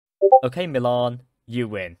Okay, Milan, you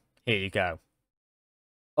win. Here you go.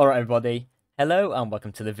 Alright, everybody. Hello and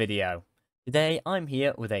welcome to the video. Today, I'm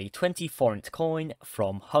here with a 20 forint coin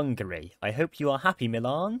from Hungary. I hope you are happy,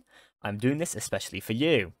 Milan. I'm doing this especially for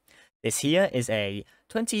you. This here is a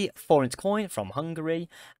 20 forint coin from Hungary.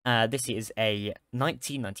 This is a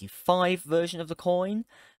 1995 version of the coin.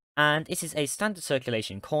 And it is a standard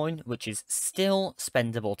circulation coin, which is still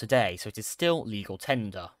spendable today. So it is still legal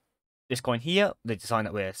tender. This coin here, the design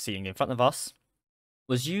that we're seeing in front of us,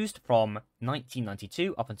 was used from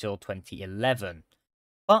 1992 up until 2011.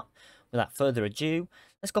 But without further ado,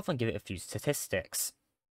 let's go off and give it a few statistics.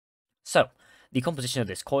 So, the composition of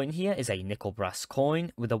this coin here is a nickel brass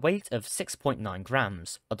coin with a weight of 6.9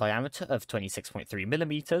 grams, a diameter of 26.3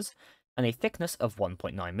 millimeters, and a thickness of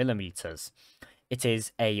 1.9 millimeters. It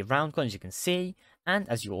is a round coin, as you can see, and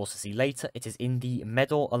as you will also see later, it is in the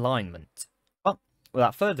medal alignment. But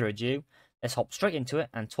without further ado, let's hop straight into it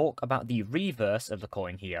and talk about the reverse of the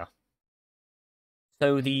coin here.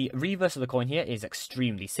 So the reverse of the coin here is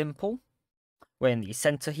extremely simple. Where in the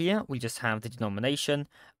center here, we just have the denomination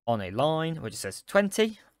on a line, which says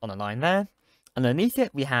 20 on a line there. And underneath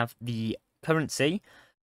it, we have the currency,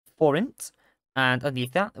 Forint, and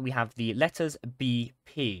underneath that, we have the letters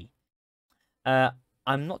BP.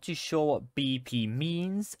 I'm not too sure what BP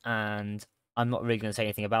means, and I'm not really going to say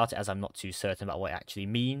anything about it as I'm not too certain about what it actually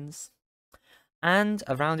means. And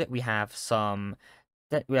around it we have some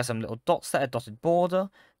little dots that are dotted border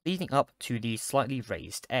leading up to the slightly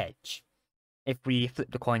raised edge. If we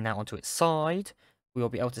flip the coin now onto its side, we will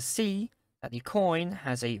be able to see that the coin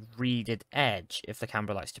has a reeded edge, if the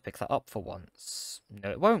camera likes to pick that up for once.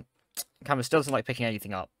 No, it won't. The camera still doesn't like picking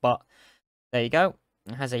anything up, but there you go.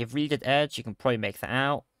 It has a reeded edge, you can probably make that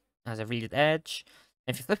out. It has a reeded edge.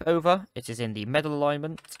 And if you flip it over, it is in the medal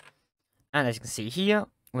alignment. And as you can see here,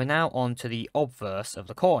 we're now on to the obverse of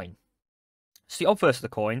the coin. So the obverse of the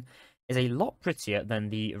coin is a lot prettier than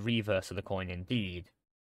the reverse of the coin indeed.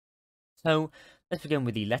 So let's begin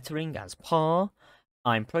with the lettering as par.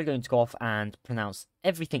 I'm probably going to go off and pronounce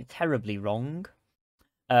everything terribly wrong.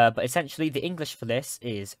 But essentially the English for this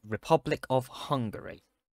is Republic of Hungary.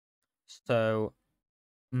 So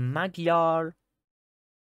Magyar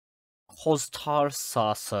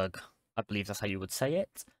Köztársaság, I believe that's how you would say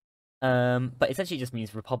it. But essentially it just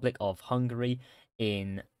means Republic of Hungary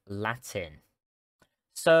in Latin.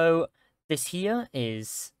 So this here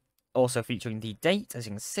is also featuring the date, as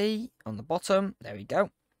you can see on the bottom. There we go.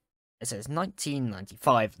 It says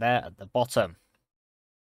 1995 there at the bottom.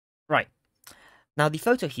 Right. Now the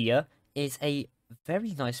photo here is a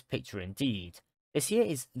very nice picture indeed. This here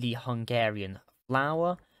is the Hungarian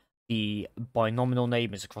flower. The binomial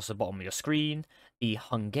name is across the bottom of your screen. The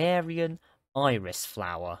Hungarian iris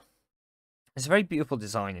flower. It's a very beautiful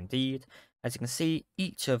design indeed. As you can see,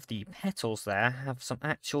 each of the petals there have some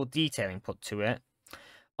actual detailing put to it,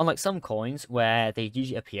 unlike some coins where they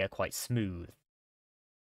usually appear quite smooth.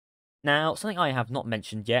 Now, something I have not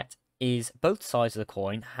mentioned yet is both sides of the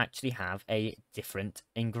coin actually have a different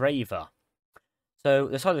engraver. So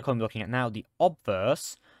the side of the coin we're looking at now, the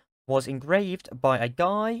obverse, was engraved by a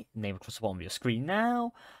guy, named across the bottom of your screen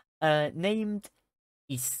now, named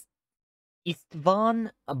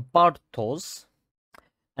Istvan Bartos.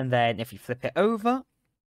 And then if you flip it over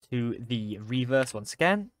to the reverse once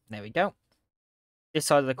again, there we go. This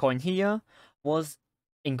side of the coin here was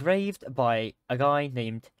engraved by a guy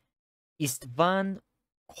named Istvan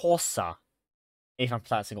Kosa, if I'm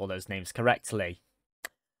pronouncing all those names correctly.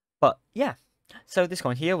 But yeah, so this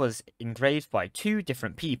coin here was engraved by two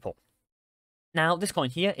different people. Now, this coin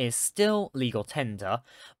here is still legal tender,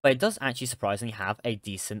 but it does actually surprisingly have a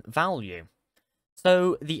decent value.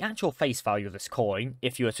 So the actual face value of this coin,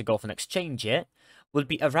 if you were to go off and exchange it, would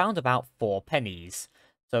be around about 4 pennies.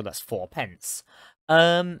 So that's 4 pence.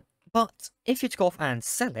 But if you were to go off and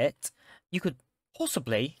sell it, you could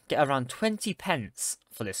possibly get around 20 pence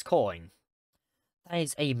for this coin. That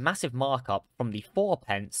is a massive markup from the 4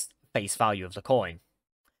 pence face value of the coin.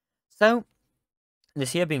 So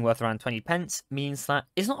this here being worth around 20 pence means that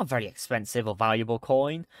it's not a very expensive or valuable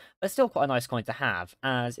coin, but it's still quite a nice coin to have,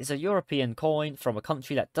 as it's a European coin from a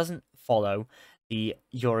country that doesn't follow the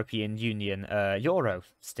European Union euro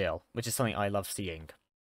still, which is something I love seeing.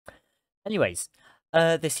 Anyways,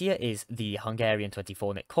 this here is the Hungarian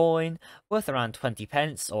 24-nit coin, worth around 20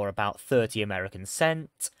 pence or about 30 American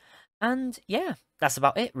cent. And yeah, that's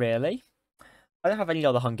about it really. I don't have any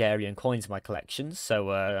other Hungarian coins in my collection,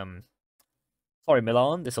 so sorry,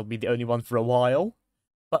 Milan, this will be the only one for a while.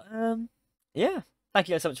 But, yeah. Thank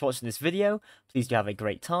you guys so much for watching this video. Please do have a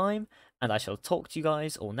great time. And I shall talk to you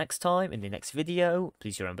guys all next time in the next video.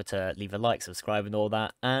 Please remember to leave a like, subscribe and all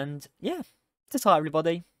that. And yeah, ta-ta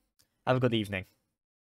everybody. Have a good evening.